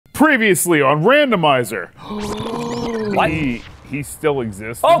Previously on Randomizer. What? He still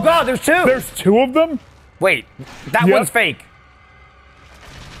exists. Oh God, there's two! There's two of them? Wait, that one's fake.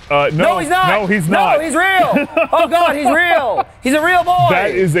 No, he's not! No, he's not. No, he's real! Oh God, he's real! He's a real boy! That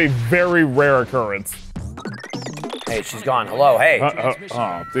is a very rare occurrence. Hey, she's gone. Hello, hey.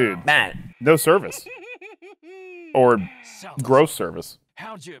 Oh, dude. Matt. No service. Or gross service.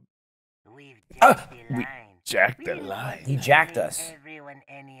 How'd you? We jacked that line. He jacked us.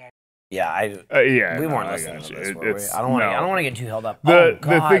 Yeah, we weren't listening to this, were we? I don't want to get too held up. The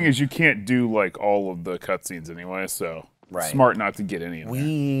thing is, you can't do like all of the cutscenes anyway, so smart not to get any of them.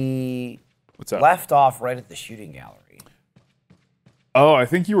 We What's up? left off right at the shooting gallery. Oh, I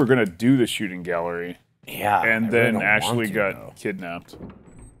think you were gonna do the shooting gallery. Yeah, and then actually got kidnapped.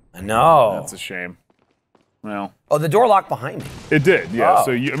 I know. That's a shame. Well. Oh, the door locked behind me. It did, yeah. Oh.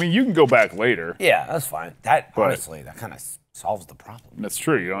 So you can go back later. Yeah, that's fine. Honestly, that kind of solves the problem. That's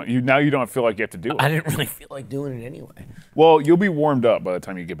true. Now you don't feel like you have to do it. I didn't really feel like doing it anyway. Well, you'll be warmed up by the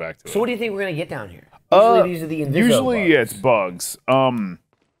time you get back to it. So what do you think we're gonna get down here? Usually these are the invisible Usually bugs. it's bugs.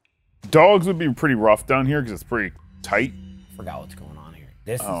 Dogs would be pretty rough down here because it's pretty tight. Forgot what's going on here.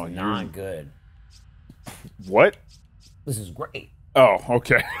 This is not good. What? This is great. Oh,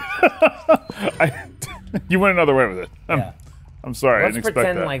 okay. You went another way with it. I'm sorry. Let's I didn't expect that.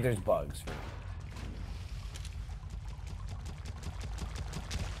 pretend like there's bugs.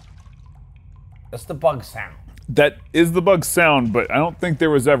 That's the bug sound. That is the bug sound, but I don't think there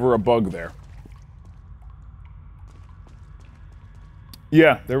was ever a bug there.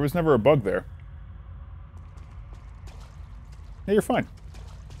 Yeah, there was never a bug there. Hey, you're fine.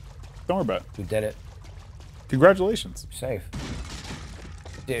 Don't worry about it. We did it. Congratulations. You're safe.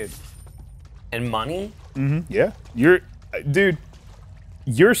 Dude. And money? Mm-hmm. Yeah. Dude,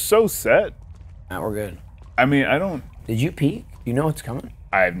 you're so set. Nah, we're good. I mean, I don't... Did you peek? You know what's coming?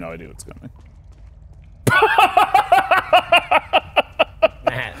 I have no idea what's coming.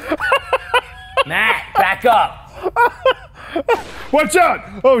 Matt, back up. Watch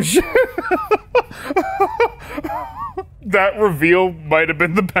out! Oh, shit. That reveal might have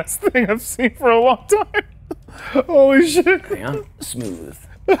been the best thing I've seen for a long time. Holy shit. Hang on. Smooth.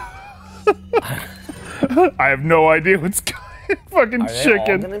 I have no idea what's going. Fucking chicken. Are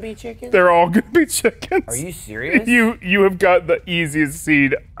they all gonna be chickens? They're all gonna be chickens. Are you serious? You have got the easiest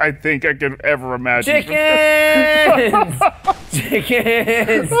seed I think I could ever imagine. Chickens!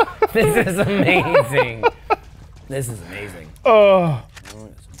 Chickens! This is amazing. This is amazing. Oh,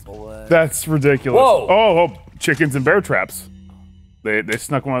 that's ridiculous. Whoa! Oh, chickens and bear traps. They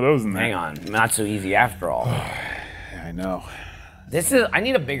snuck one of those in there. Hang on, not so easy after all. Yeah, I know. I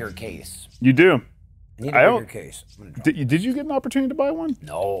need a bigger case. You do. I need a bigger case. Did you get an opportunity to buy one?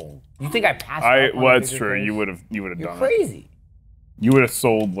 No. You think I passed up on well, a that's bigger true. case? You would have You're done crazy. it. You would have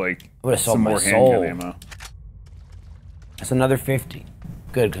sold like some more handgun ammo. That's another 50.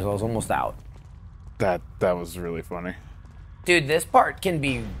 Good, because I was almost out. That was really funny. Dude, this part can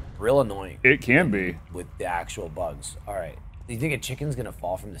be real annoying. It can be. With the actual bugs. All right. Do you think a chicken's gonna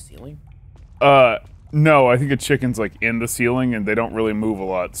fall from the ceiling? No, I think a chicken's like in the ceiling and they don't really move a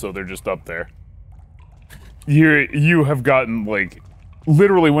lot, so they're just up there. You have gotten like,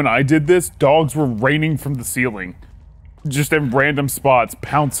 literally when I did this, dogs were raining from the ceiling, just in random spots,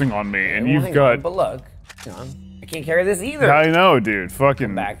 pouncing on me, and you've got. But look, hang on. I can't carry this either. I know, dude.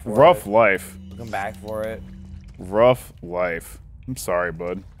 Fucking rough life. Come back for it. Rough life. I'm sorry,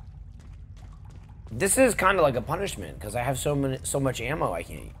 bud. This is kind of like a punishment because I have so much ammo I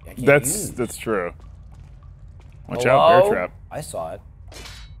can't use. That's true. Watch Hello? out, bear trap. I saw it.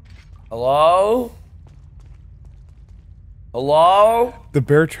 Hello? Hello? The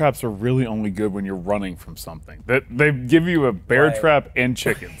bear traps are really only good when you're running from something. They give you a bear trap and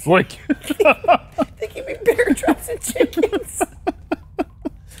chickens. Like they give me bear traps and chickens.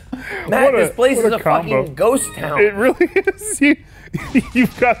 Matt, this place is a fucking ghost town. It really is.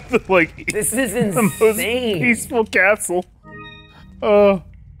 You've got the like. This is insane. The most peaceful castle.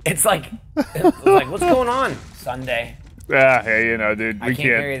 It's like what's going on? Sunday. Yeah, hey, dude, I we can't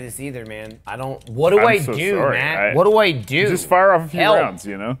carry this either, man. I don't. What do I do, sorry. Matt? What do I do? Just fire off a few rounds,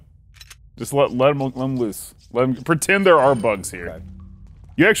 Just let them loose. Pretend there are bugs here. Okay.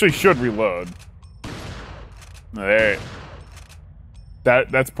 You actually should reload. There.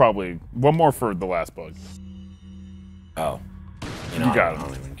 That's probably one more for the last bug. Oh. You got it. I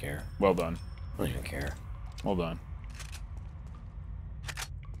don't even care. Well done. I don't even care. Well done.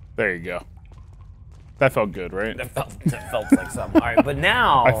 There you go. That felt good, right? That felt like something. All right, but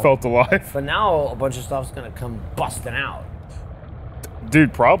now... I felt alive. But now a bunch of stuff's going to come busting out.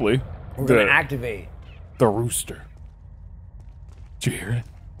 Dude, probably. We're going to activate. The rooster. Did you hear it?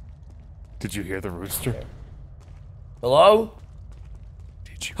 Did you hear the rooster? Okay. Hello?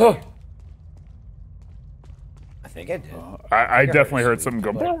 Did you? Huh. I think I did. I definitely heard something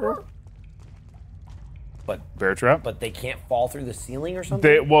go. But bear trap. But they can't fall through the ceiling or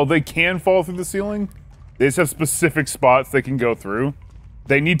something. They can fall through the ceiling. They just have specific spots they can go through.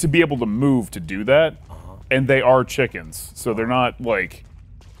 They need to be able to move to do that, and they are chickens, so they're not like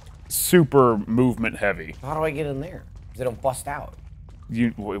super movement heavy. How do I get in there? They don't bust out.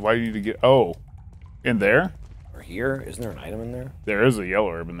 Why do you need to get? Oh, in there? Or here? Isn't there an item in there? There is a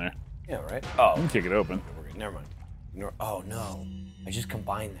yellow herb in there. Yeah, right. Oh, you can kick it open. Never mind. Oh no, I just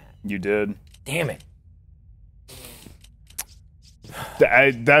combined that. You did. Damn it.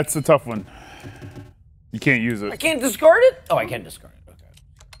 That's a tough one. You can't use it. I can't discard it? Oh, I can discard it. Okay.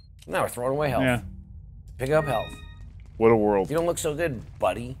 Now we're throwing away health. Yeah. Pick up health. What a world. You don't look so good,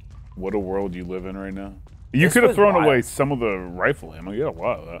 buddy. What a world you live in right now. You could have thrown away some of the rifle ammo. You got a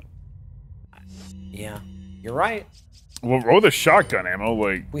lot of that. Yeah, you're right. Well, or the shotgun ammo,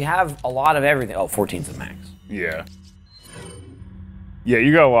 like... We have a lot of everything. Oh, 14's the max. Yeah. Yeah,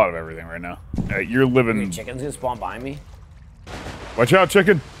 you got a lot of everything right now. You're living... Chickens gonna spawn behind me? Watch out,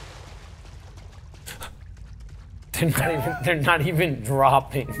 chicken! They're not even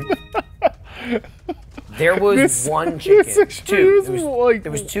dropping. There was one chicken. Two.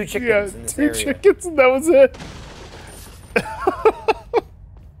 There was two chickens in this area. 2 chickens and that was it.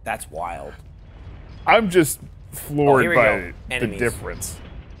 That's wild. I'm just floored by the difference.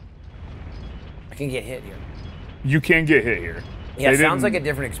 I can get hit here. You can get hit here. Yeah, it sounds like a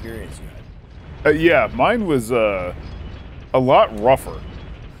different experience you had. Yeah, mine was a lot rougher.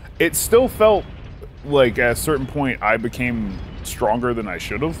 It still felt like at a certain point I became stronger than I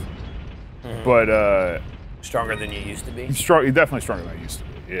should have. Mm-hmm. But stronger than you used to be? Definitely stronger than I used to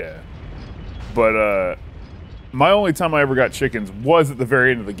be, yeah. But my only time I ever got chickens was at the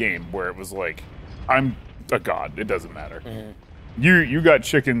very end of the game where it was like, I'm a god, it doesn't matter. Mm-hmm. You got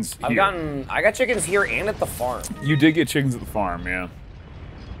chickens here. I got chickens here and at the farm. You did get chickens at the farm, yeah.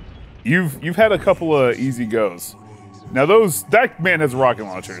 You've had a couple of easy goes. Now that man has a rocket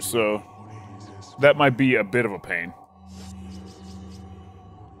launcher, so that might be a bit of a pain.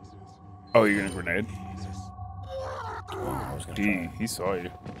 Oh, you're gonna grenade? Oh, I was gonna try. He saw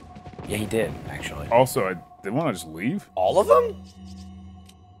you. Yeah, he did, actually. Also, they want to just leave? All of them?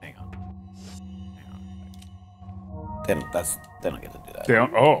 Hang on. They don't get to do that. They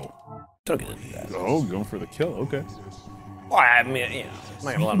don't, oh. They don't get to do that. Oh, going for the kill, okay. Well, I mean, you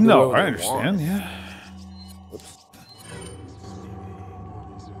know. No, I understand, yeah. Whoops.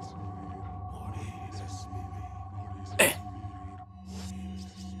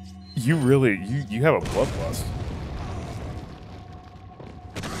 You really, you have a bloodlust.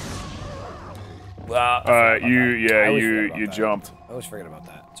 You jumped. I always forget about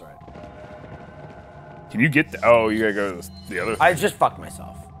that. It's alright. Can you get oh, you gotta go to the other thing. I just fucked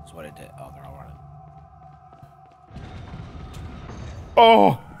myself. That's what I did. Oh, they're all running.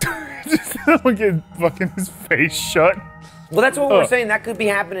 Oh! Just get fucking his face shut. Well, that's what we're saying. That could be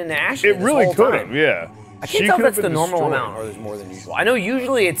happening to Ashley. It really could have, yeah. I can't tell if that's the normal amount or there's more than usual. I know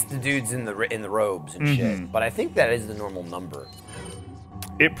usually it's the dudes in the robes and shit, but I think that is the normal number.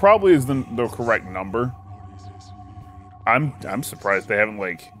 It probably is the correct number. I'm surprised they haven't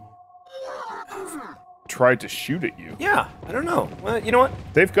like tried to shoot at you. Yeah, I don't know. Well, you know what?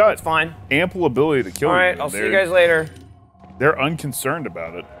 They've got fine ample ability to kill you. All right, I'll see you guys later. They're unconcerned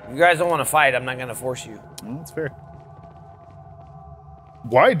about it. You guys don't want to fight. I'm not gonna force you. Well, that's fair.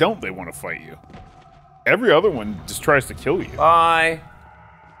 Why don't they want to fight you? Every other one just tries to kill you. Bye.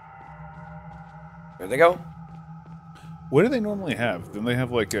 There they go. What do they normally have? Then they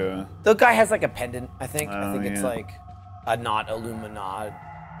have like a... The guy has like a pendant, I think. I think it's like a not Illuminati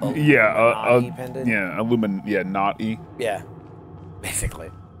pendant. Yeah, not-y. Yeah,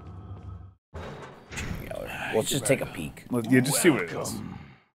 basically. Let's just take a peek. Yeah, just see what it is.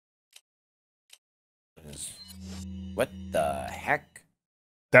 What the heck?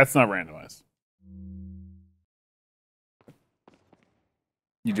 That's not randomized.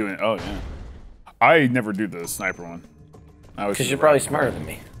 You doing? Oh yeah. I never do the sniper one. Because you're probably smarter than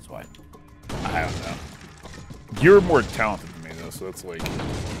me. That's why. I don't know. You're more talented than me though, so that's like.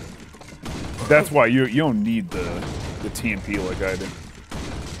 That's why you don't need the TMP like I do.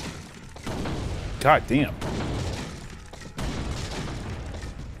 God damn.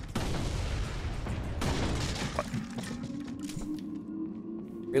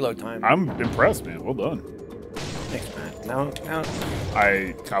 Reload time. I'm impressed, man. Well done. Thanks, man. No.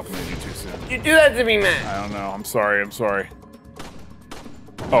 I complimented you too soon. You do that to me, man. I don't know. I'm sorry.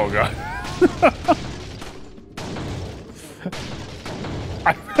 Oh, God.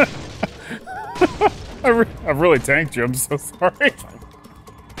 I've really tanked you. I'm so sorry.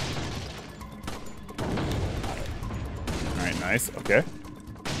 All right, nice. Okay.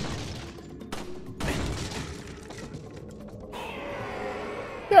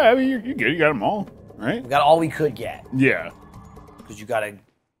 Yeah, I mean, you're good. You got them all, right? We got all we could get. Yeah. Because you got to...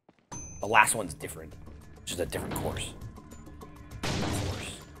 The last one's different. Just a different course.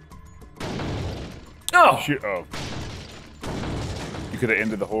 Oh! Shoot. Oh. You could have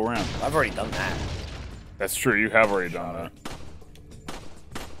ended the whole round. I've already done that. That's true. You have already done that.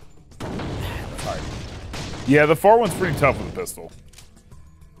 That was hard. Yeah, the far one's pretty tough with a pistol.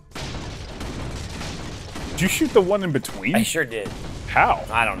 Did you shoot the one in between? I sure did. How?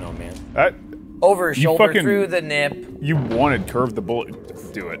 I don't know, man. That, Over his shoulder, through the nip. You wanted curve the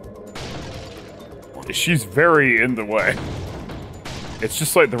bullet. Do it. She's very in the way. It's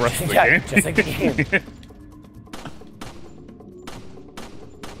just like the rest of the game. Just like the game.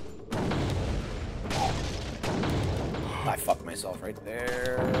 I fucked myself right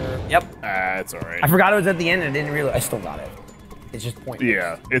there. Yep. That's all right. I forgot it was at the end and I didn't realize. I still got it. It's just point based.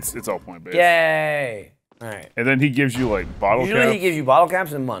 Yeah, it's all point based. Yay. All right. And then he gives you like bottle caps. Usually he gives you bottle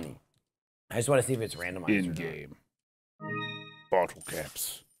caps and money. I just want to see if it's randomized. In game. Bottle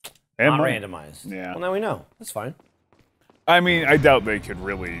caps. And Not money. randomized. Yeah. Well, now we know. That's fine. I mean, I doubt they could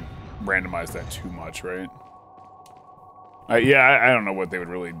really randomize that too much, right? Yeah, I don't know what they would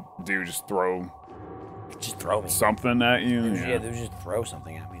really do. Just throw me something at you. Yeah, they would just throw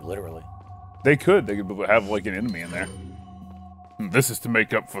something at me, literally. They could. They could have like an enemy in there. This is to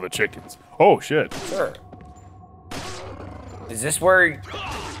make up for the chickens. Oh shit. Sure. Is this where?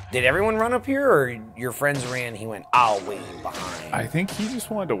 Did everyone run up here, or your friends ran? He went, "I'll wait behind." I think he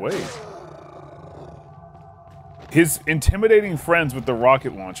just wanted to wait. His intimidating friends with the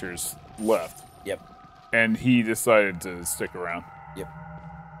rocket launchers left. Yep. And he decided to stick around. Yep.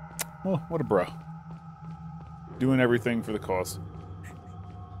 Well, what a bro. Doing everything for the cause.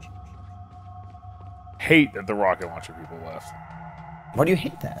 Hate that the rocket launcher people left. Why do you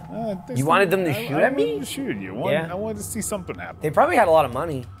hate that? You wanted them to shoot at me? I shoot you. I wanted to see something happen. They probably had a lot of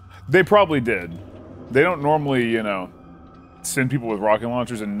money. They probably did. They don't normally, you know, send people with rocket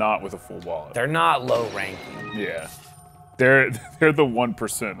launchers and not with a full wallet. They're not low ranking. Yeah. They're the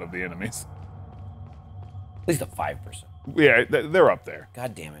 1% of the enemies. At least the 5%. Yeah, they're up there.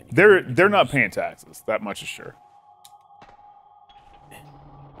 God damn it. They're not paying taxes. That much is sure.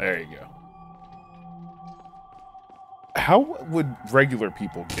 There you go. How would regular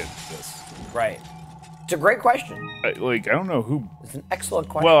people get this? Right. It's a great question. I don't know who. It's an excellent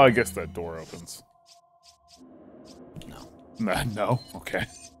question. Well, I guess that door opens. No. No? Okay.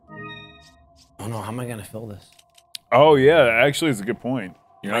 Oh no, how am I going to fill this? Oh, yeah, actually, it's a good point.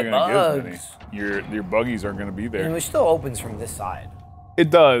 You're My not going to bugs. get any. Your buggies aren't going to be there. And it still opens from this side. It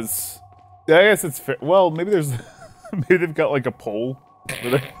does. I guess it's fair. Well, maybe there's. Maybe they've got like a pole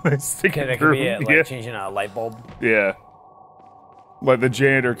where they stick it That through. could be it, like changing a light bulb. Yeah. Like the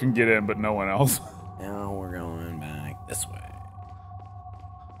janitor can get in, but no one else. Now we're going back this way.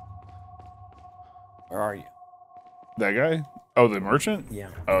 Where are you? That guy? Oh, the merchant? Yeah.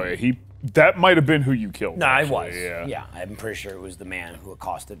 Oh, yeah. That might have been who you killed. No, actually. I was. Yeah. Yeah, I'm pretty sure it was the man who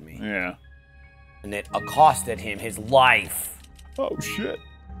accosted me. Yeah. And it accosted him, his life. Oh, shit.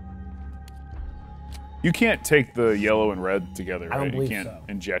 You can't take the yellow and red together, right? I don't believe you can't so.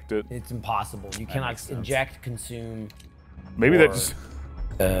 inject it. It's impossible. You cannot makes sense. inject, consume. Maybe or, that just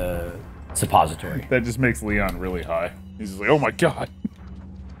suppository. that just makes Leon really high. He's just like, oh my god.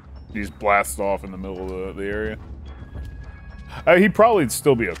 He just blasts off in the middle of the area. He'd probably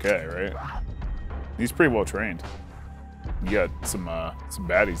still be okay, right? He's pretty well trained. You got some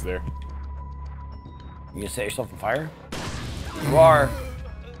baddies there. You gonna set yourself on fire? You are.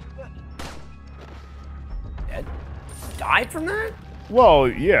 Dead? Died from that? Well,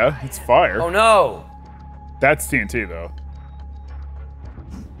 yeah, it's fire. Oh no! That's TNT though.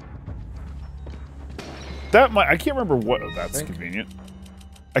 That might, I can't remember what. Oh, that's convenient.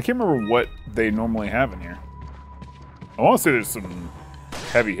 I can't remember what they normally have in here. I want to say there's some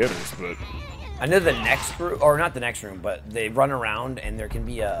heavy hitters, but I know the next room, or not the next room, but they run around and there can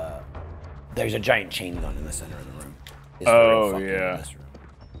be there's a giant chain gun in the center of the room. Oh yeah. This room.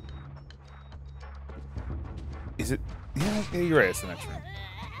 Is it? Yeah, you're right. It's the next room.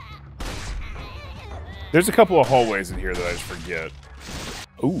 There's a couple of hallways in here that I just forget.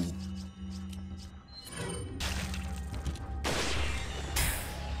 Ooh.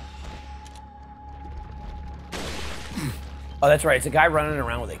 Oh, that's right. It's a guy running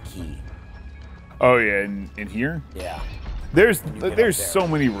around with a key. Oh yeah, in here? Yeah. There's there. so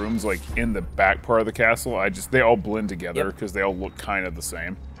many rooms like in the back part of the castle. They all blend together Yep. because they all look kind of the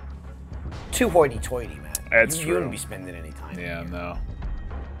same. Too hoity-toity, man. That's You true. wouldn't be spending any time. Yeah, no.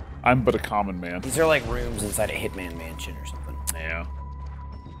 I'm but a common man. These are like rooms inside a Hitman mansion or something. Yeah.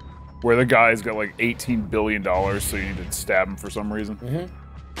 Where the guy's got like $18 billion, so you need to stab him for some reason.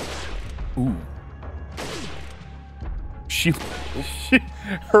 Mm-hmm. Ooh.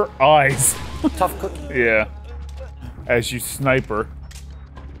 Her eyes. Tough cookie. Yeah. As you snipe her.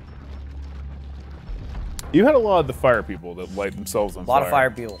 You had a lot of the fire people that light themselves on fire. A lot of fire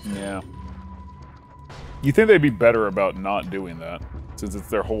people. Yeah. You think they'd be better about not doing that, since it's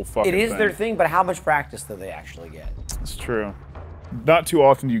their whole fucking thing. It is their thing, but how much practice do they actually get? It's true. Not too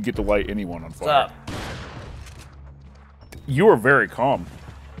often do you get to light anyone on fire. What's up? You are very calm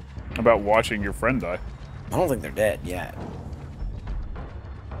about watching your friend die. I don't think they're dead yet.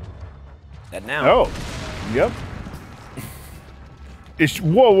 Dead now. Oh, yep.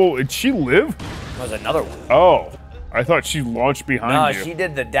 Whoa, did she live? There's another one. Oh, I thought she launched behind you. No, she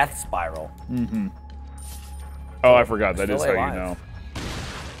did the death spiral. Mm-hmm. Oh, I forgot. That is how alive. you know.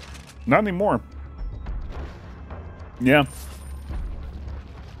 Not anymore. Yeah.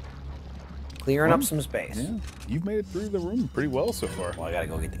 Clearing up some space. Yeah. You've made it through the room pretty well so far. Well, I gotta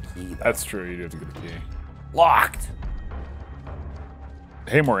go get the key, though. That's true. You do have to get the key. Locked.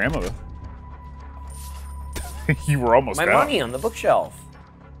 Hey, more ammo, though. You were almost My out. money on the bookshelf.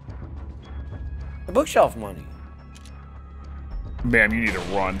 The bookshelf money. Man, you need to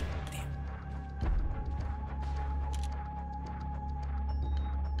run.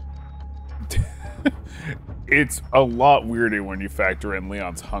 It's a lot weirder when you factor in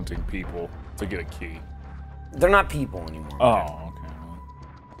Leon's hunting people to get a key. They're not people anymore. Oh,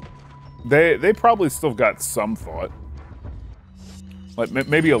 okay. They probably still got some thought. Like,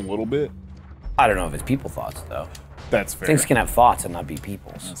 maybe a little bit. I don't know if it's people thoughts, though. That's fair. Things can have thoughts and not be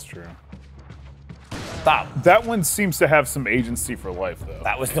people's. That's true. Stop. That one seems to have some agency for life, though.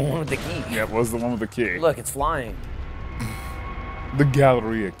 That was the one with the key. Yeah, it was the one with the key. Look, it's flying. The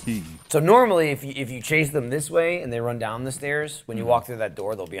Galleria key. So normally, if you chase them this way and they run down the stairs, when you walk through that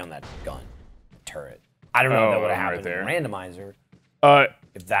door, they'll be on that gun turret. I don't know if that would have happened in Randomizer.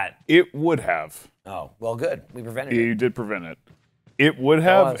 If that... It would have. Oh, well, good. We prevented Yeah, it. you did prevent it. It would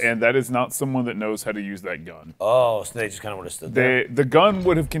have, was. and that is not someone that knows how to use that gun. Oh, so they just kind of would have stood there. The gun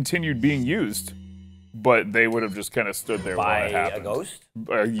would have continued being used, but they would have just kind of stood there while it By happened. a ghost?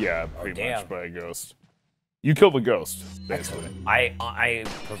 Yeah, pretty damn. much by a ghost. You killed the ghost, basically. I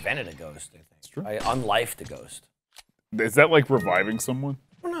prevented a ghost, I think. That's true. I unlifed a ghost. Is that like reviving someone?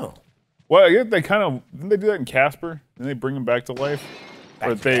 I don't know. Well, yeah, they kind of didn't they do that in Casper? Didn't they bring him back to life? Back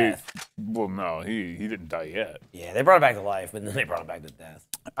to death. Well, no, he didn't die yet. Yeah, they brought it back to life, but then they brought it back to death.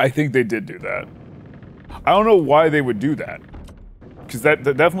 I think they did do that. I don't know why they would do that, because that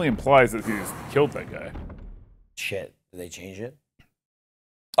definitely implies that he's killed that guy. Shit, did they change it?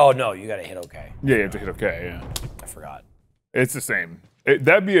 Oh no, you gotta hit OK. Yeah, you have to hit OK. Yeah, I forgot. it's the same.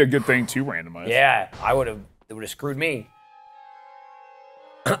 That'd be a good thing to randomize. Yeah, it would have screwed me.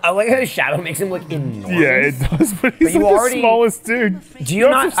 I like how his shadow makes him look enormous. Yeah, it does, but he's you like already- the smallest dude. Do you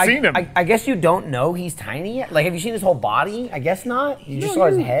not? have seen him. I guess you don't know he's tiny yet. Like, have you seen his whole body? I guess not. You just saw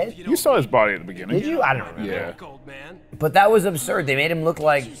his head. You saw his body at the beginning. Did you? I don't remember. Yeah. But that was absurd. They made him look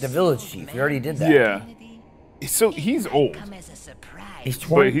like the village chief. We already did that. Yeah. So he's old. He's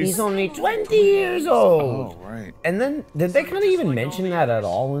 20. But He's only 20 years old. Oh, right. And then, did they kind of even mention that at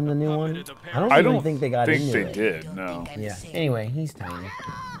all in the new one? I don't think they got into it. did. No. Yeah. Anyway, he's tiny.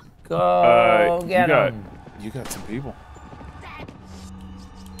 Go get him. You got some people.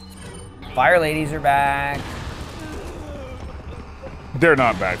 Fire ladies are back. They're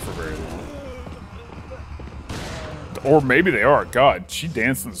not back for very long. Or maybe they are. God, she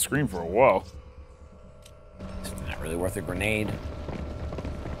danced on the screen for a while. It's not really worth a grenade.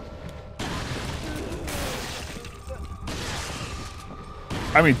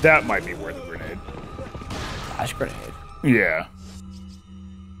 I mean, that might be worth a grenade. Flash grenade. Yeah.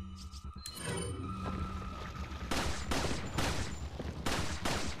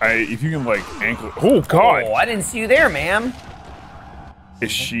 If you can, like, ankle... Oh, God! Oh, I didn't see you there, ma'am.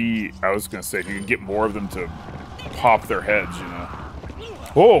 Is she... I was going to say, if you can get more of them to pop their heads, you know.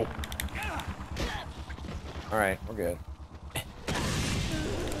 Whoa! All right, we're good.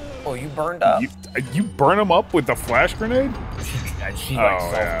 Oh, you burned up. You burn them up with the flash grenade? She like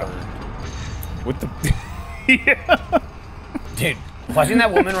self-burned. Yeah. With the... yeah. Dude, watching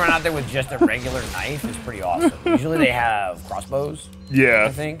that woman run out there with just a regular knife is pretty awesome. Usually they have crossbows, Yeah.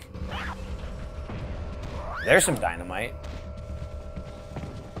 I think. There's some dynamite.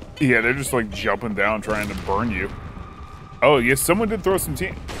 Yeah, they're just like jumping down trying to burn you. Oh, yeah, someone did throw some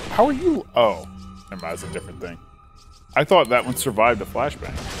team. How are you? Oh, never mind, that's a different thing. I thought that one survived a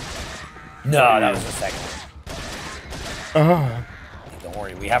flashbang. No, that was the second one. Don't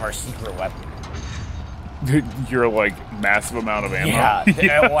worry, we have our secret weapon. Your like massive amount of ammo.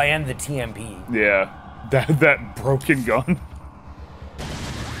 Yeah, well, and the TMP. Yeah, that broken gun.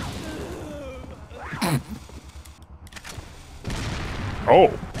 Oh.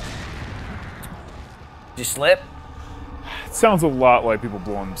 Did you slip? It sounds a lot like people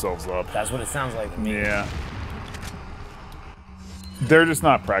blowing themselves up. That's what it sounds like to me. Yeah. They're just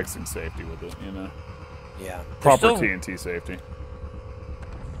not practicing safety with it, you know? Yeah. Proper TNT safety.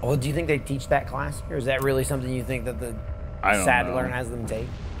 Well, do you think they teach that class? Or is that really something you think that the Sadler has them take?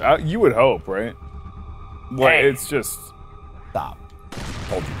 You would hope, right? Like, hey. It's just... Stop.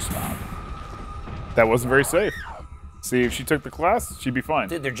 Told you to stop. That wasn't very safe. See, if she took the class, she'd be fine.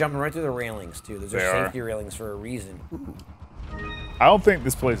 Dude, they're jumping right through the railings, too. Those are safety railings for a reason. I don't think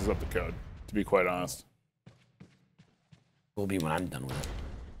this place is up to code, to be quite honest. Will be when I'm done with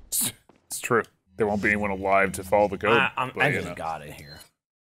it. It's true. There won't be anyone alive to follow the code. I just got it here.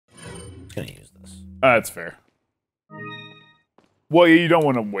 I'm just gonna use this. That's fair. Well, you don't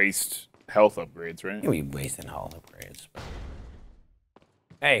want to waste health upgrades, right? You'll be wasting health upgrades. But...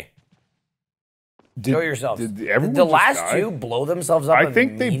 Hey. Show yourselves. Did the last two blow themselves up I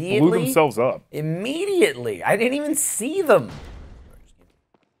think they blew themselves up. Immediately. I didn't even see them.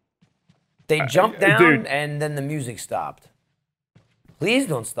 They jumped down, and then the music stopped. Please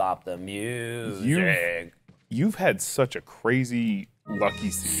don't stop the music. You've had such a crazy lucky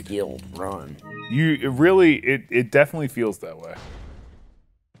seed. Skilled run. It definitely feels that way.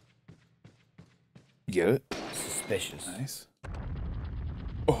 You get it? Suspicious. Nice.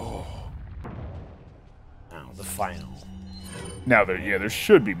 Oh. Now, the final. Now, there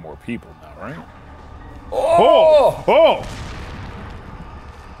should be more people now, right? Oh! Oh!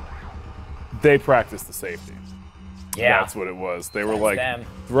 They practiced the safety. Yeah. That's what it was. They were like,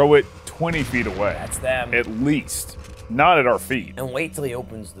 throw it 20 feet away. That's them. At least. Not at our feet. And wait till he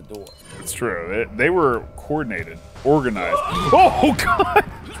opens the door. It's true. They were coordinated, organized. Oh, God!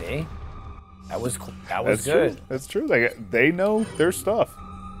 See? That was That's good. True. That's true. They know their stuff.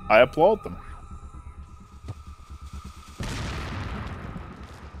 I applaud them.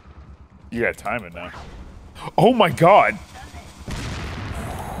 You gotta time it now. Oh, my God!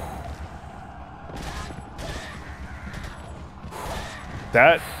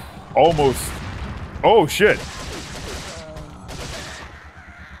 That almost... Oh, shit.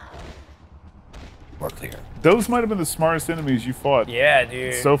 We're clear. Those might have been the smartest enemies you fought. Yeah,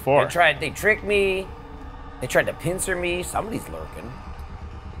 dude. So far. They tricked me. They tried to pincer me. Somebody's lurking.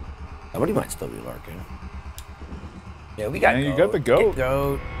 Somebody might still be lurking. Yeah, we got goat. You got the goat.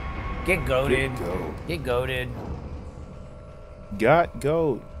 Get goated. Get goated. Got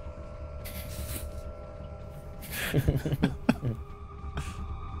goat.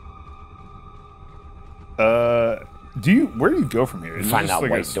 Where do you go from here? Find that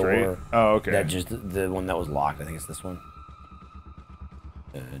white door. Oh, okay. That just the one that was locked. I think it's this one.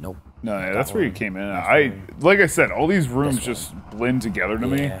 Nope. No, yeah, that's where you came in. Like I said, all these rooms just blend together to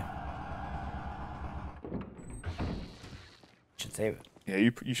me. Should save it. Yeah,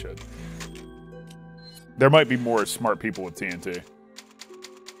 you should. There might be more smart people with TNT.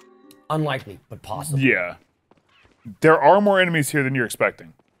 Unlikely, but possible. Yeah. There are more enemies here than you're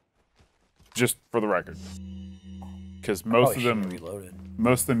expecting. Just for the record. Because most of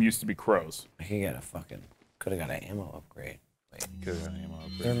them used to be crows. I could have got an ammo upgrade. Wait. Could have got an ammo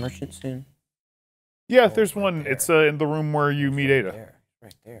upgrade. Is there a merchant soon? Yeah, there's one. There. It's in the room where you meet Ada.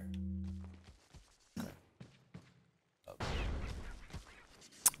 Right there.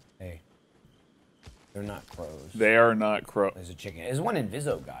 Hey. They're not crows. They are not crows. There's a chicken. There's one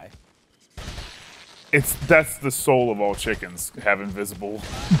Inviso guy. That's the soul of all chickens, have invisible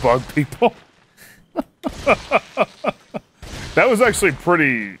bug people. That was actually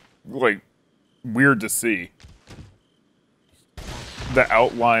pretty, weird to see. The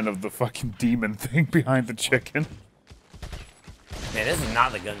outline of the fucking demon thing behind the chicken. Man, this is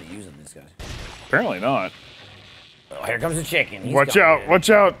not the gun to use on this guy. Apparently not. Oh, here comes the chicken. Watch out, watch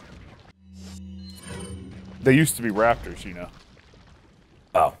out. They used to be raptors, you know.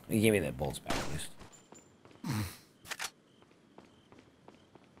 Oh, he gave me that bolts back at least.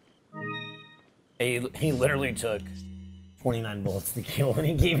 He literally took 29 bullets to kill, and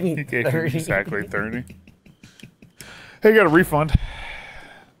he gave me 30. Exactly 30. Hey, got a refund.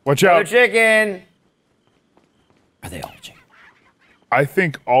 Watch out. Chicken. Are they all chicken? I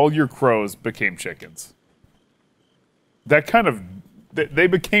think all your crows became chickens. That kind of... They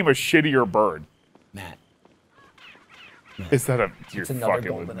became a shittier bird. Matt. Is that a... You're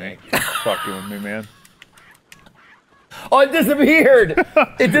fucking with me. Fucking with me, man. Oh, it disappeared.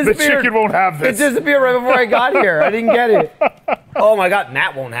 It disappeared. The chicken won't have this. It disappeared right before I got here. I didn't get it. Oh my God,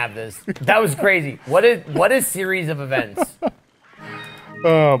 Matt won't have this. That was crazy. What a series of events.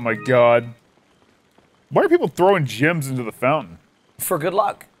 Oh my God. Why are people throwing gems into the fountain? For good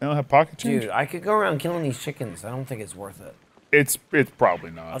luck. They don't have pocket change? Dude, I could go around killing these chickens. I don't think it's worth it. It's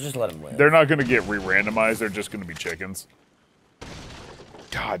probably not. I'll just let them live. They're not going to get re-randomized. They're just going to be chickens.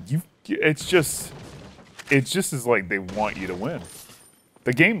 God, it's just as like they want you to win.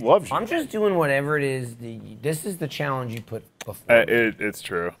 The game loves you. I'm just doing whatever it is. This is the challenge you put before. It's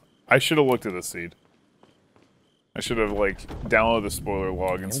true. I should have looked at the seed. I should have like downloaded the spoiler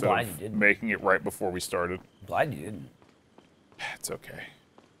log instead of making it right before we started. I'm glad you didn't. It's okay.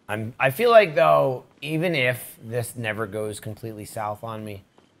 I feel like though, even if this never goes completely south on me,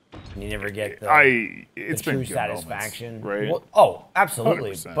 and you never get the true satisfaction, moments, right? Well, oh,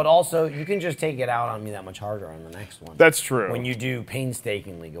 absolutely. 100%. But also, you can just take it out on me that much harder on the next one. That's true. When you do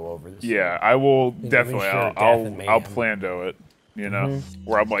painstakingly go over this. Yeah, I will definitely. I'll plan-do it. You know,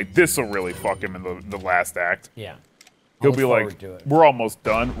 where I'm like, this will really fuck him in the last act. Yeah. He'll be like, we're almost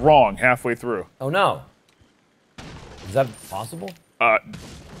done. Wrong, halfway through. Oh no. Is that possible?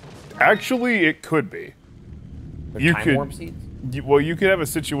 Actually, it could be. You could. Warp seeds? You could have a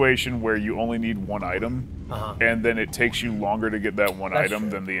situation where you only need one item, and then it takes you longer to get that one item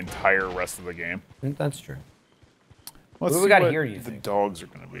than the entire rest of the game. That's true. Let's what do see we got what here, you the think? dogs are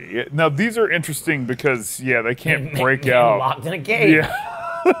going to be. Now, these are interesting because, yeah, they can't break They're out. locked in a cage.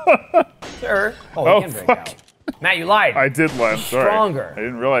 Yeah. Sure. Oh, he can break out. Matt, you lied. I did lie. I'm sorry. Stronger. I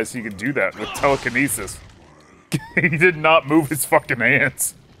didn't realize he could do that with telekinesis. He did not move his fucking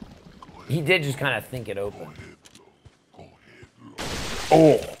hands. He did just kind of think it open.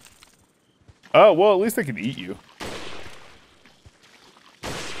 Oh. Oh, well, at least they can eat you.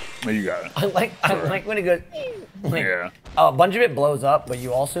 No, you got it. I like when it goes. Like, yeah. A bunch of it blows up, but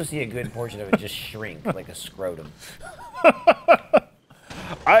you also see a good portion of it just shrink like a scrotum. Dude,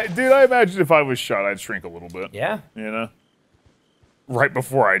 I imagine if I was shot, I'd shrink a little bit. Yeah. You know? Right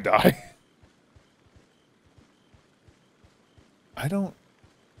before I die. I don't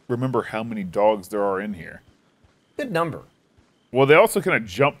remember how many dogs there are in here. Good number. Well, they also kind of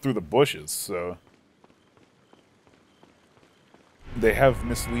jump through the bushes, so... They have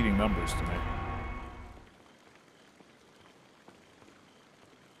misleading numbers to me.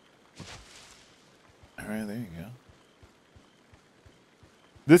 Alright, there you go.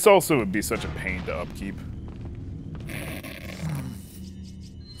 This also would be such a pain to upkeep.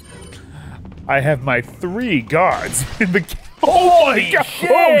 I have my 3 gods in the... Oh my god! Shit.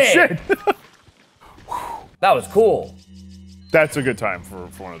 Oh shit! That was cool. That's a good time for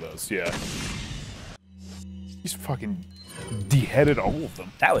one of those, yeah. He's fucking beheaded all of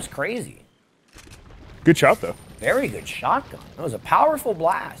them. That was crazy. Good shot, though. Very good shotgun. That was a powerful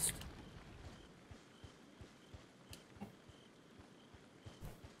blast.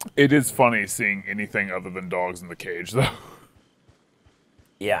 It is funny seeing anything other than dogs in the cage, though.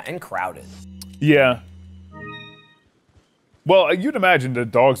 Yeah, and crowded. Yeah. Well, you'd imagine the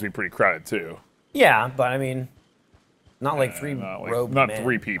dogs would be pretty crowded, too. Yeah, but I mean, not like three robed Not men.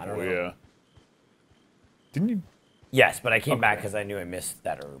 3 people, yeah. Didn't you? Yes, but I came back because I knew I missed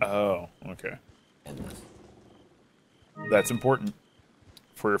that herb. Oh, okay. And this. That's important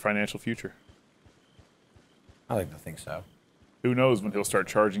for your financial future. I like to think so. Who knows when he'll start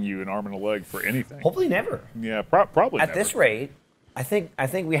charging you an arm and a leg for anything? Hopefully never. Yeah, probably At never. this rate, I think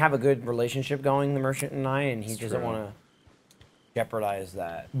we have a good relationship going, the merchant and I, and he doesn't want to jeopardize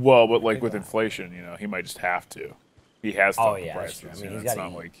that. Well, but like with inflation, you know, he might just have to. He has to. Oh yeah, that's true. I mean, he's got to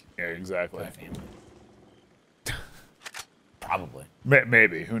like, yeah, exactly. Probably.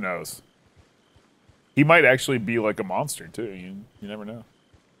 Maybe. Who knows? He might actually be like a monster too. You never know.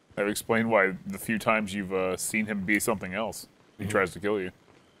 That would explain why the few times you've seen him be something else, he tries to kill you.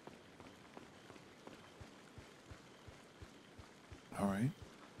 All right.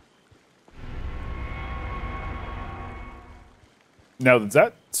 Now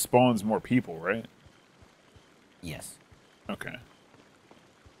that spawns more people, right? Yes. Okay.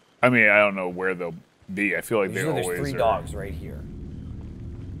 I mean, I don't know where they'll be. I feel like they always there's 3 are dogs right here.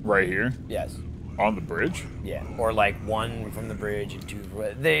 Right here? Yes. On the bridge? Yeah, or like 1 from the bridge and 2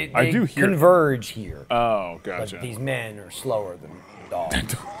 from they I do hear converge here. Oh, gotcha. But these men are slower than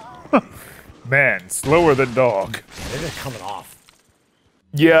dogs. Man, slower than dog. They're just coming off.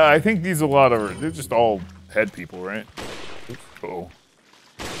 Yeah, I think these they're just all head people, right? Uh-oh.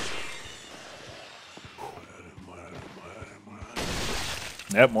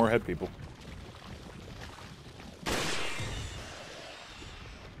 Yep, more head people.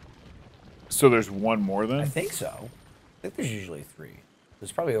 So there's 1 more then? I think so. think there's usually 3.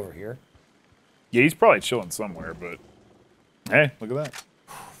 It's probably over here. Yeah, he's probably chilling somewhere, but hey, look at that.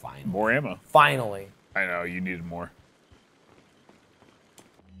 Fine. More ammo. Finally. I know, you needed more.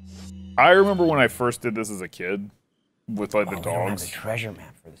 I remember when I first did this as a kid with like the We don't have dogs. the treasure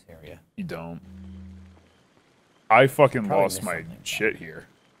map for this area. You don't. I fucking Probably lost missed my something, shit here.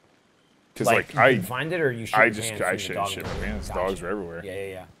 Cause Like, like you can find it, or you shoot I your just hands I through the shit dog shit wall? my hands. Gotcha. Dogs were everywhere.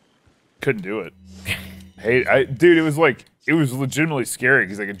 Yeah. Couldn't do it. Hey, dude, it was like it was legitimately scary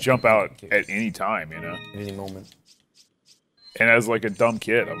because I could jump out at any time, you know. At any moment. And as like a dumb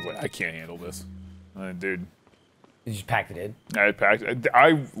kid, I was like, I can't handle this, dude. You just packed it in.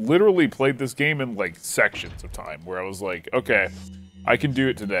 I literally played this game in like sections of time where I was like, okay, I can do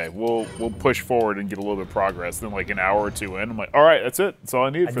it today. We'll push forward and get a little bit of progress. Then like an hour or two in, I'm like, all right, that's it. That's all I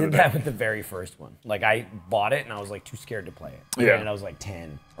need for the day. I did that with the very first one. Like I bought it and I was like too scared to play it. Yeah. And I was like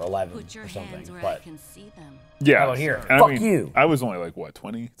 10 or 11 Put your or something. hands where I But can see them. Yeah. how about here? And Fuck you. I was only like what,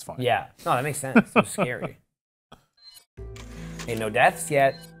 20? It's fine. Yeah. No, that makes sense. It was scary. Hey, no deaths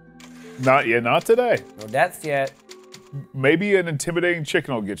yet. Not today. No deaths yet. Maybe an intimidating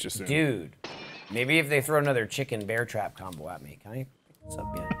chicken will get you soon. Dude. Maybe if they throw another chicken bear trap combo at me. Can I pick this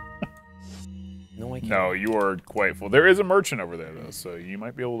up yet? No, I can't. No, you are quite full. There is a merchant over there though, so you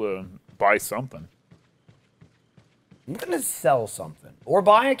might be able to buy something. I'm gonna sell something. Or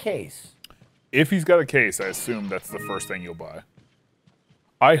buy a case. If he's got a case, I assume that's the first thing you'll buy.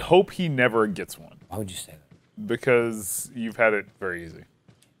 I hope he never gets one. Why would you say that? Because you've had it very easy.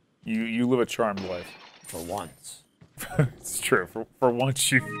 You live a charmed life. For once. It's true. For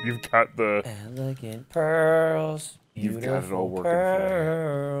once, you've got the. Elegant pearls. You've got it all Beautiful working for you.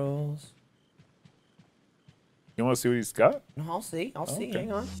 pearls. You want to see what he's got? No, I'll see. I'll see. Okay.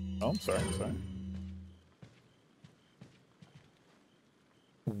 Hang on. Oh, I'm sorry.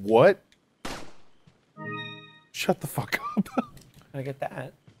 What? Shut the fuck up. I get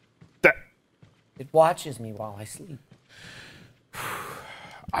that. That. It watches me while I sleep.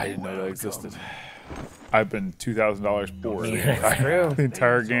 I didn't know that existed. I've been $2,000 poor That's true. the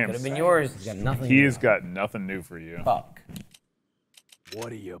entire game. Could have been yours. He's got nothing. He new. has got nothing new for you. Fuck.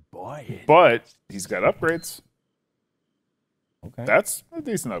 What are you buying? But he's got upgrades. Okay. That's a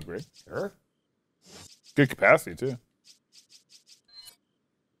decent upgrade. Sure. Good capacity, too.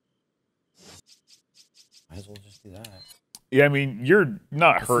 Might as well just do that. Yeah, I mean, you're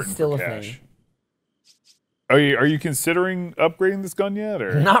not This is hurting still for a cash. thing. Are you considering upgrading this gun yet,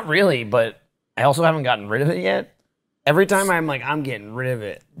 or Not really, but I also haven't gotten rid of it yet. Every time I'm like, I'm getting rid of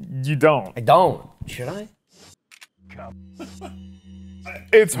it. you don't? I don't. Should I?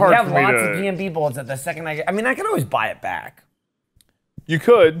 It's hard We have for me lots to. of PM people. It's at the second I get. I mean, I can always buy it back, You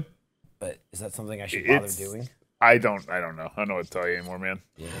could. but is that something I should bother It's. doing? I don't know. I don't know what to tell you anymore, man.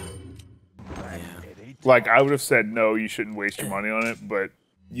 Yeah. Like I would have said no, you shouldn't waste your money on it, but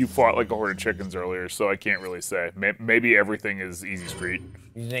you fought like a horde of chickens earlier, so I can't really say. Maybe everything is easy street.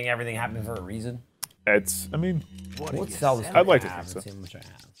 You think everything happened for a reason? It's. I mean, Let's sell this. I'd like to have think and so. see how much I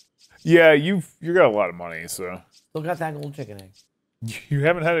have. yeah, you got a lot of money, so Still got that gold chicken egg. you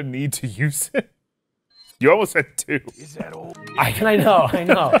haven't had a need to use it. You almost had 2. Is that all? I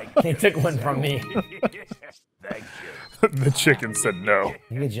know. They took one from me. Thank you. The chicken said no.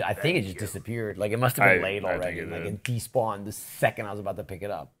 I think it just disappeared. Like it must have been I laid think already. it Like did. it despawned the second I was about to pick it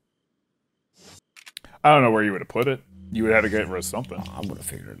up. I don't know where you would have put it. You would have had to get rid of something. I would have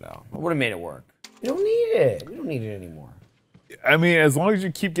figured it out. I would have made it work. We don't need it. We don't need it anymore. I mean, as long as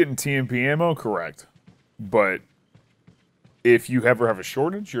you keep getting TMP ammo, correct. But if you ever have a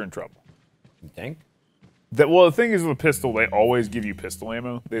shortage, you're in trouble. You think? Well, the thing is with a pistol, they always give you pistol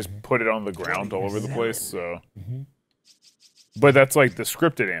ammo. They just put it on the ground all over the place. So, but that's like the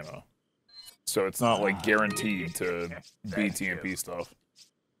scripted ammo. So it's not like guaranteed to be TMP stuff.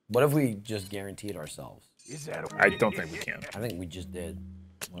 What if we just guaranteed ourselves? Is that all? I don't think we can. I think we just did.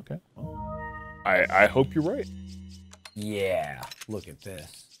 Okay. Well, I hope you're right. Yeah. Look at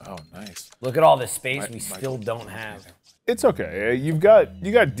this. Oh, nice. Look at all this space we still don't have. It's okay. You got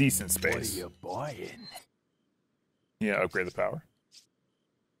decent What are space. you buying? Yeah, upgrade the power.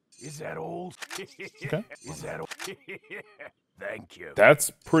 Is that all? Okay. Is that all? Thank you.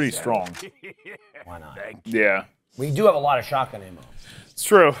 That's pretty strong. Why not? Thank you. Yeah, We do have a lot of shotgun ammo. it's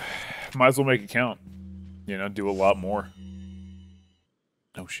true. Might as well make it count. You know, do a lot more.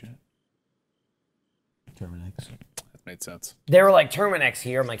 Oh shit, Terminex. that made sense. They were like Terminex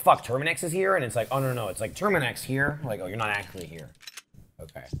here. I'm like, fuck, Terminex is here, and it's like, oh no, it's like Terminex here. I'm like, oh, you're not actually here.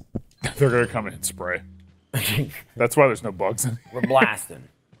 Okay. They're gonna come in and spray. That's why there's no bugs in We're here. blasting.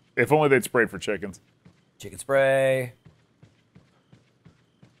 If only they'd sprayed for chickens. Chicken spray.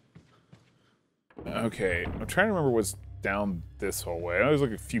 Okay, I'm trying to remember. Was down this hallway. I know there's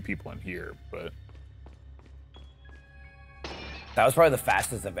like a few people in here, but That was probably the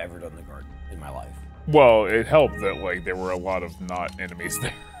fastest I've ever done the garden in my life. well, it helped that like there were a lot of not enemies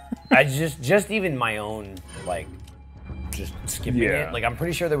there. I just even my own like just skipping Yeah. it. Like I'm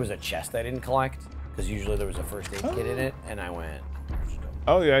pretty sure there was a chest I didn't collect because usually there was a first aid kit in it, and I went.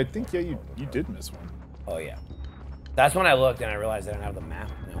 Oh yeah, I think you did miss one. Oh yeah, that's when I looked and I realized I didn't have the map,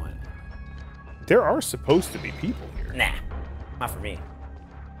 and I went. There are supposed to be people here. Nah, not for me.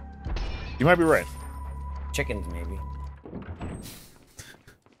 You might be right. Chickens maybe.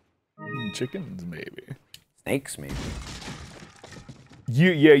 Chickens maybe. Snakes maybe.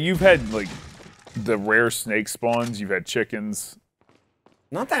 You've had like the rare snake spawns. You've had chickens.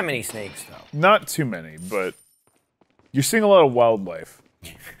 Not that many snakes though. Not too many, but you're seeing a lot of wildlife.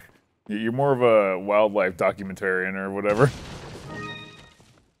 You're more of a wildlife documentarian or whatever.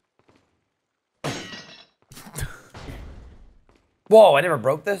 Whoa! I never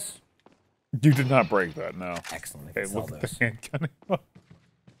broke this. You did not break that, no. Excellent. I can Hey, sell look at those. the handgun.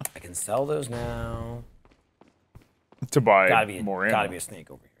 I can sell those now. To buy More ammo. Gotta be a snake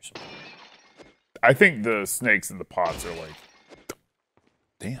over here somewhere. I think the snakes in the pots are like,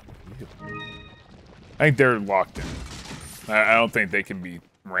 damn. I think they're locked in. I don't think they can be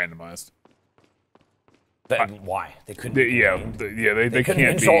randomized. Why? They couldn't. They They couldn't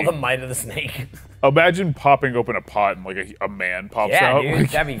can't control be. the might of the snake. Imagine popping open a pot and like a man pops Yeah, out. dude,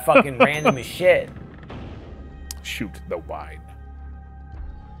 Like, that'd be fucking random as shit. shoot the wine.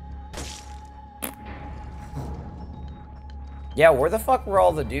 Yeah, where the fuck were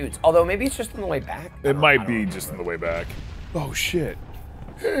all the dudes? Although maybe it's just on the way back. It might be just on the way back. Oh shit.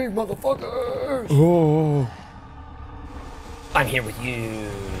 Hey, motherfuckers! Oh. I'm here with you.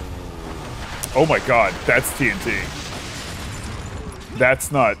 Oh my god, that's TNT.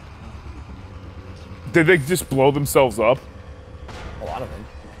 That's not. Did they just blow themselves up? A lot of them.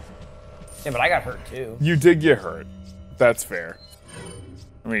 Yeah, but I got hurt too. You did get hurt. That's fair.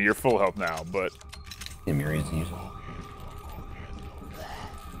 I mean, you're full health now, but. Yeah, Miriam's using.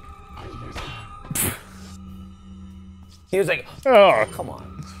 He was like, Oh, come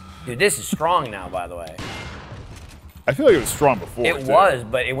on. Dude, this is strong now, by the way. I feel like it was strong before. It too. was,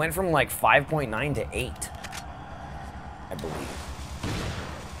 but it went from like 5.9 to 8. I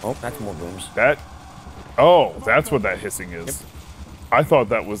believe. Oh, that's more booms. That. Oh, that's what that hissing is. Yep. I thought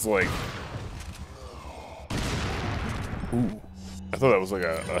that was like. Ooh. I thought that was like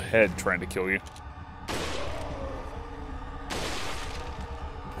a head trying to kill you.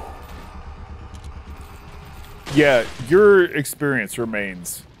 Yeah, your experience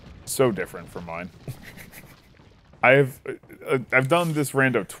remains so different from mine. I've done this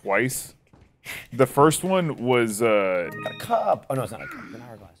rando twice. The first one was Got a cup. Oh no, it's not a cup. It's an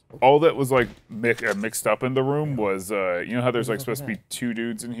hourglass. all that was like mixed up in the room was you know how there's like supposed to be two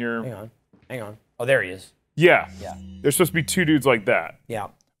dudes in here. Hang on. Oh, there he is. Yeah. Yeah. There's supposed to be two dudes like that. Yeah.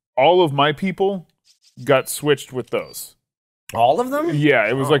 All of my people got switched with those. All of them? Yeah,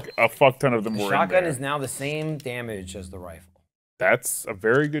 it was like a fuck ton of them The were shotgun in there. is now the same damage as the rifle. That's a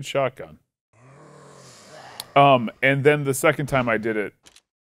very good shotgun. And then the second time I did it,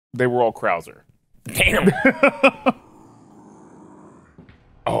 they were all Krauser. Damn.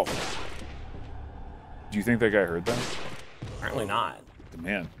 Oh. Do you think that guy heard that? Apparently not.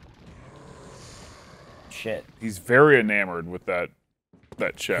 Man, Shit. he's very enamored with that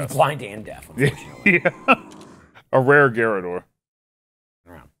chest. Blind and deaf, unfortunately. Yeah. A rare Garrador.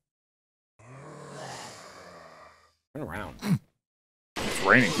 Turn around. Turn around. It's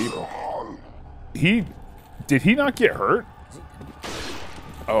raining people. Did he not get hurt?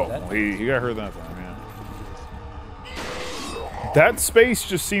 Oh, well, he got hurt that time, yeah. That space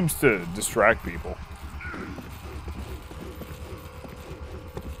just seems to distract people.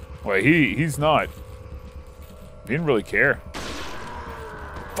 Like, he's not. He didn't really care.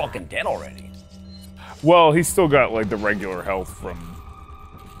 Fucking dead already. Well, he's still got, like, the regular health from,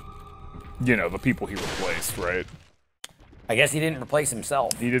 you know, the people he replaced, right? I guess he didn't replace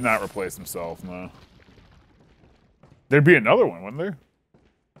himself. He did not replace himself, no. There'd be another one, wouldn't there?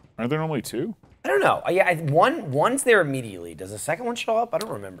 Aren't there normally two? I don't know. Yeah, one's there immediately. Does the second one show up? I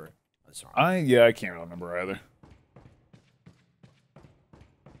don't remember. That's wrong. I can't remember either.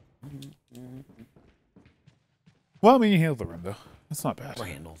 Well, I mean, you handled the room, though. That's not bad. We're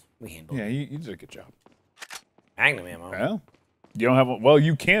handled. We handled. Yeah, you did a good job. Magnum ammo. Well, you don't have one. Well,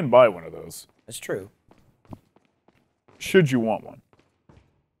 you can buy one of those. That's true. Should you want one.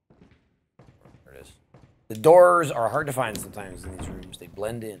 There it is. The doors are hard to find sometimes in these rooms. They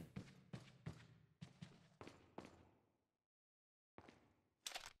blend in.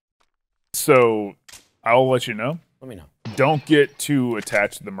 So, I'll let you know. Let me know. don't get too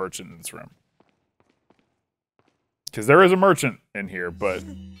attached to the merchant in this room. Because there is a merchant in here, but...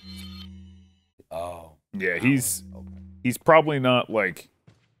 Oh. Yeah, he's probably not, like...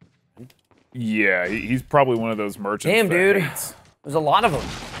 Yeah, he's probably one of those merchants. Damn, dude. Hates. There's a lot of them.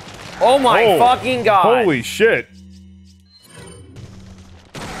 Oh my fucking god. Holy shit.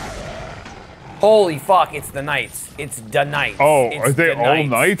 Holy fuck, it's the knights. It's the knights. Oh, it's are they the all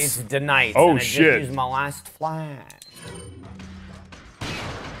knights? It's the knights. Oh, and I shit. just used my last flash.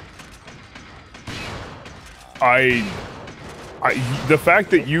 The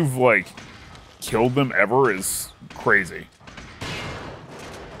fact that you've, like, killed them ever is crazy.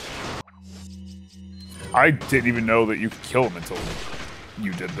 I didn't even know that you could kill them until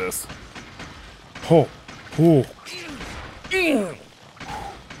you did this. Oh.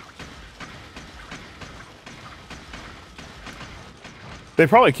 They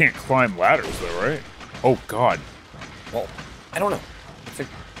probably can't climb ladders, though, right? Oh, God. Well, I don't know. It's a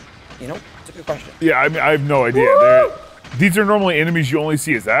good question. Yeah, I mean, I have no idea. These are normally enemies you only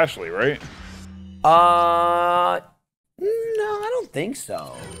see as Ashley, right? No, I don't think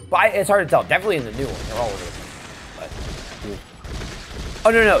so. But it's hard to tell. Definitely in the new one, they're all over the place. But,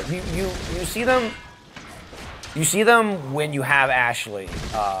 oh no, you see them. You see them when you have Ashley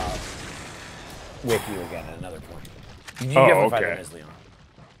with you again at another point. You definitely find them as Leon.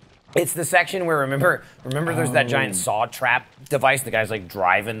 It's the section where remember there's that giant saw trap device. The guy's like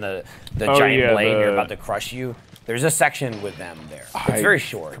driving the giant blade. You're about to crush you. There's a section with them there. It's very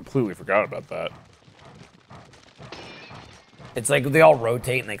short. Completely forgot about that. It's like they all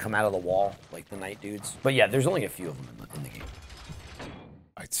rotate and they come out of the wall, like the night dudes. But yeah, there's only a few of them in the game.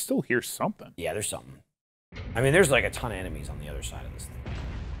 I still hear something. Yeah, there's something. I mean, there's like a ton of enemies on the other side of this thing.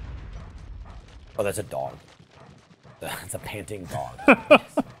 Oh, that's a dog. That's a panting dog.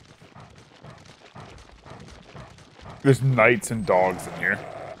 There's knights and dogs in here.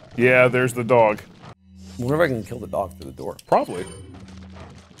 Yeah, there's the dog. I wonder if I can kill the dog through the door. Probably.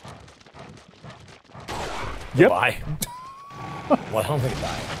 Yep. Bye. Well, I don't think it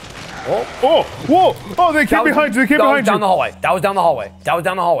died. Oh, whoa! Oh, they came behind you. They came behind you. Down the hallway. That was down the hallway. That was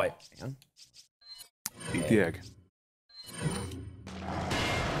down the hallway. Eat the egg.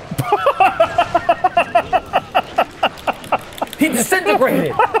 He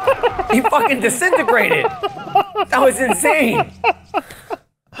disintegrated. He fucking disintegrated. That was insane.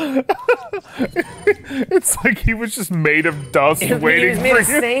 It's like he was just made of dust waiting for you. He was made of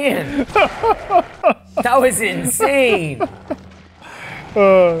sand. That was insane.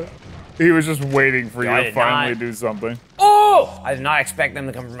 He was just waiting for you to finally do something. Oh! I did not expect them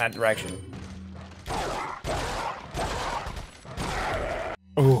to come from that direction.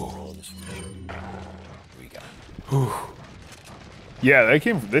 Oh. Here we go. Yeah,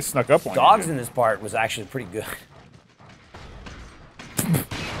 they snuck up on you. Dogs in this part was actually pretty good.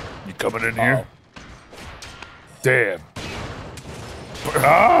 You coming in here? Damn.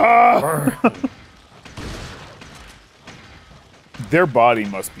 Ah! Their body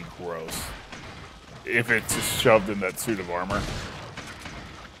must be gross if it's just shoved in that suit of armor.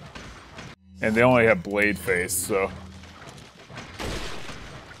 And they only have blade face, so.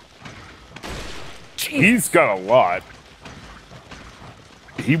 Jeez. He's got a lot.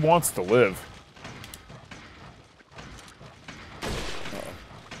 He wants to live.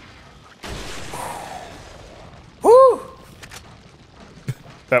 Woo!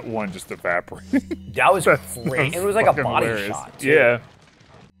 That one just evaporated. That was great. It was like a body shot, too. Yeah.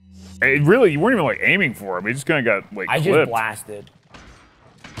 It really, you weren't even like aiming for him. He just kind of got like clipped. Just blasted.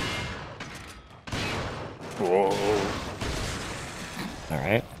 Whoa. All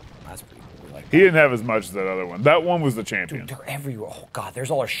right. That's pretty cool. Like he didn't have as much as that other one. That one was the champion. Dude, they're everywhere. Oh, God,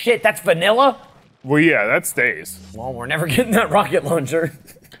 there's all our shit. That's vanilla? Well, yeah, that stays. Well, we're never getting that rocket launcher.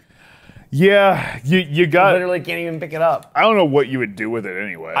 Yeah, you got... literally can't even pick it up. I don't know what you would do with it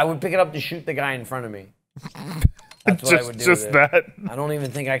anyway. I would pick it up to shoot the guy in front of me. That's what I would do just with it. that? I don't even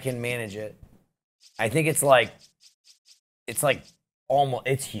think I can manage it. I think it's like almost,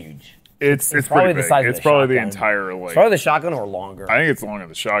 it's huge. It's probably pretty the size big. of It's the probably the shotgun. entire, like... It's probably the shotgun or longer. I think it's longer than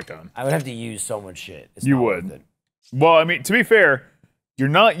the shotgun. I would have to use so much shit. It's You not would. worth it. Well, I mean, to be fair, you're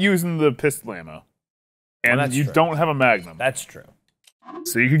not using the pistol ammo. And that's you true. don't have a Magnum. That's true.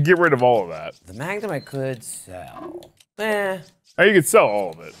 So you could get rid of all of that. The Magnum I could sell. Now, you could sell all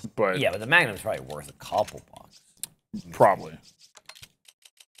of it, but... Yeah, but the Magnum's probably worth a couple bucks. Probably. Is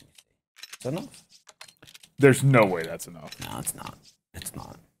that enough? There's no way that's enough. No, it's not. It's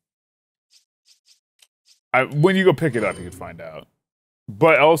not. When you go pick it up, you can find out.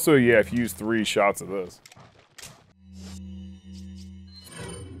 But also, yeah, if you use 3 shots of this.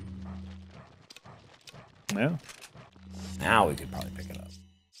 Yeah. Now we could probably pick it up.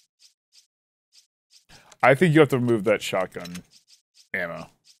 I think you have to remove that shotgun ammo.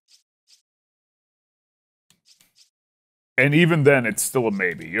 And even then, it's still a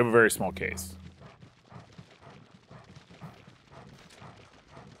maybe. You have a very small case.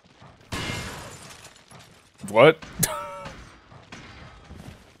 What?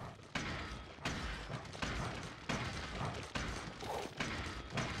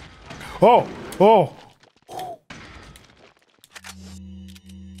 Oh! Oh!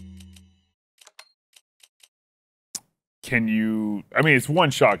 Can you... I mean, it's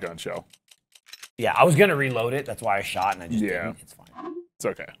one shotgun shell. Yeah, I was gonna reload it. That's why I shot, and I just didn't. It's fine. It's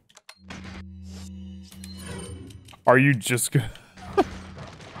okay. Are you just gonna...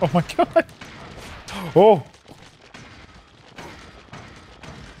 Oh my god! Oh!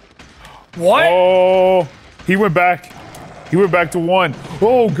 What? Oh! He went back. He went back to one.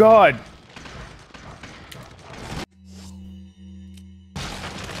 Oh god!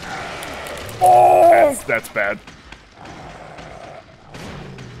 Oh! That's bad.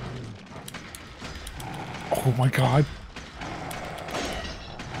 Oh my god.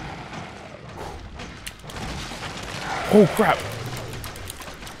 Oh crap.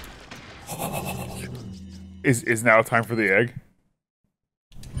 Is now time for the egg?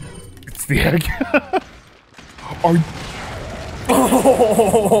 It's the egg.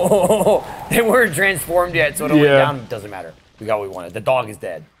 They weren't transformed yet, so it went down. It doesn't matter. We got what we wanted. The dog is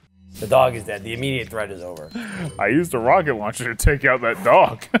dead. The dog is dead. The immediate threat is over. I used a rocket launcher to take out that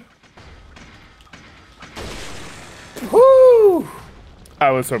dog. Woo! I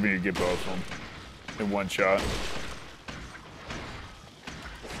was hoping you'd get both of them in one shot.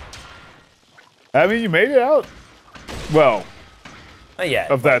 I mean, you made it out. Well, Yeah,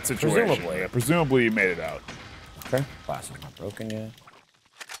 of that situation. presumably. Yeah, presumably you made it out. Okay. Glass is not broken yet.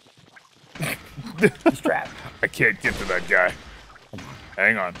 He's trapped. I can't get to that guy.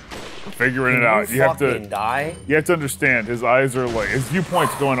 Hang on. We're figuring Can it out. You have fucking to die? You have to understand, his eyes are like, his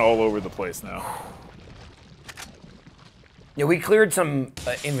viewpoint's going all over the place now. Yeah, we cleared some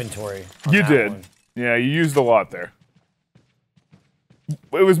inventory. You did. One. Yeah, you used a lot there.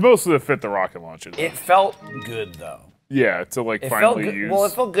 It was mostly to fit the rocket launcher, though. It felt good, though. Yeah, to like It finally felt good. use. Well,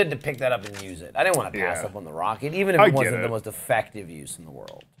 it felt good to pick that up and use it. I didn't want to pass Yeah. up on the rocket, even if I it get wasn't it. the most effective use in the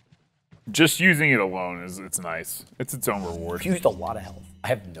world. Just using it alone it's nice. It's its own reward. I've used a lot of health. I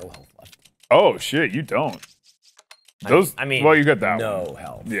have no health left. Oh shit, you don't. Those. I mean, well, you got that no one.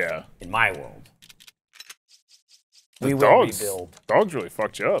 health. Yeah. In my world. The We will dogs. rebuild. Dogs really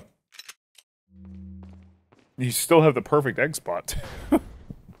fucked you up. You still have the perfect egg spot.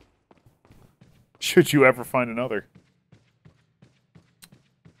 Should you ever find another.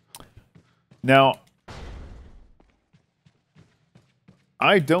 Now,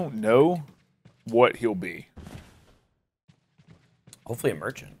 I don't know what he'll be. Hopefully a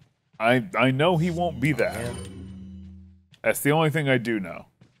merchant. I know he won't be that. That's the only thing I do know.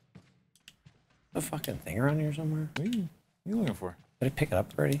 A fucking thing around here somewhere? What are you looking for? Did I pick it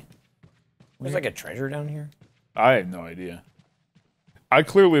up already? There's like a treasure down here. I have no idea. I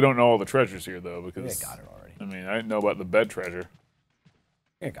clearly don't know all the treasures here, though, because... Maybe I got it already. I mean, I didn't know about the bed treasure.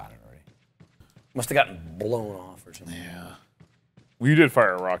 I got it already. Must have gotten blown off or something. Yeah. Well, you did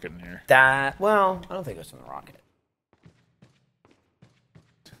fire a rocket in here. Well, I don't think it was in the rocket.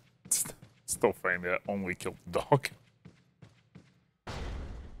 Still funny that only killed the dog.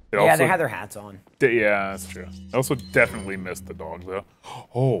 Yeah, they had their hats on. Yeah, that's true. I also definitely missed the dog, though.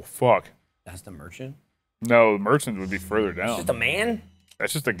 Oh, fuck. That's the merchant? No, the merchant would be further down. It's just a man?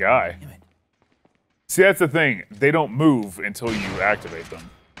 That's just a guy. Damn it. See, that's the thing. They don't move until you activate them.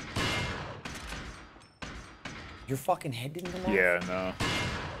 Your fucking head didn't come off? Yeah, no.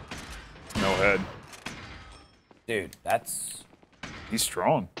 No head. Dude, that's... He's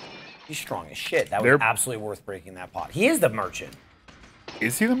strong. He's strong as shit. That was absolutely worth breaking that pot. He is the merchant.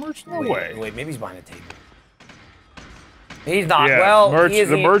 Is he the merchant? No way. Wait, maybe he's behind a table. He's not. Yeah, Well, he is.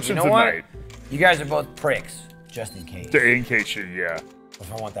 the merchant's you know a what? knight. You guys are both pricks, just in case. In case you, yeah.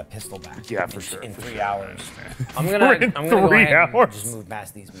 If I want that pistol back. Yeah, for sure. In for 3 sure, hours. I understand. I'm gonna In go 3 ahead and hours? just move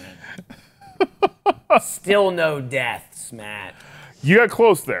past these men. Still no deaths, Matt. You got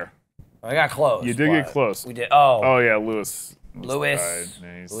close there. I got close. You did get but close. We did. Oh, Oh yeah, Lewis. Luis.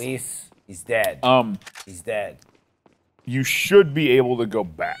 Nice. Luis. He's dead. He's dead. You should be able to go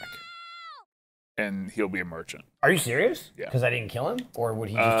back, and he'll be a merchant. Are you serious? Yeah. Because I didn't kill him, or would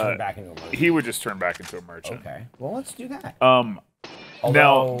he just turn back into a merchant? He would just turn back into a merchant. Okay. Well, let's do that. Now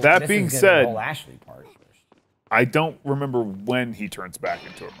Although, that this being is gonna be the said, whole Ashley part first. I don't remember when he turns back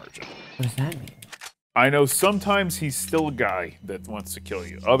into a merchant. What does that mean? I know sometimes he's still a guy that wants to kill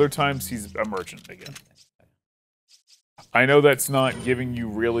you. Other times he's a merchant again. I know that's not giving you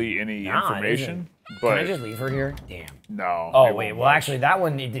really any Nah, it information, isn't. but Can I just leave her here? Damn. no. Oh it wait, won't well budge. actually that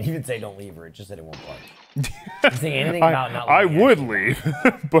one it didn't even say don't leave her. It just said it won't budge. You saying anything about not I leaving? would leave,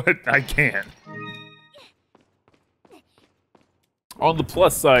 but I can't. On the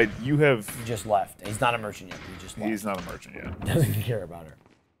plus side, you have. He just left. He's not a merchant yet. He just left. He's not a merchant yet. Doesn't even care about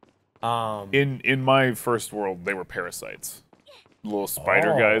her. In my first world, they were parasites, little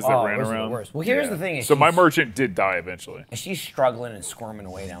spider guys that ran those are the around. worst. Well, here's the thing: is so my she's- merchant did die eventually. she's struggling and squirming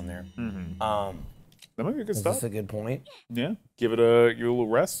away down there. That might be a good Is stuff. this a good point? Yeah, give it a little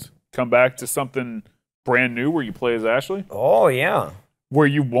rest. Come back to something brand new where you play as Ashley, Oh yeah. where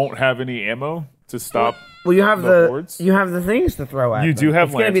you won't have any ammo to stop. Well, you have the hordes? you have the things to throw at You them. do have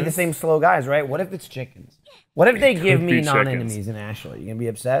It's gonna be the lanterns. same slow guys, right? What if it's chickens? What if they give could me be non-enemies in Ashley? You gonna be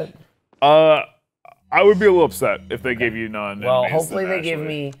upset? I would be a little upset if they gave you none. Well, hopefully they give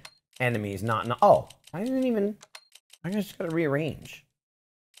me enemies, not. Oh, I didn't even. I just gotta rearrange.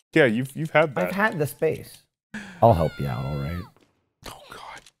 Yeah, you've had that. I've had the space. I'll help you out, all right? Oh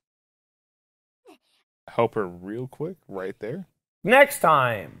God. Help her real quick, right there. Next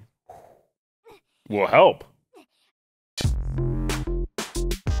time. Will help.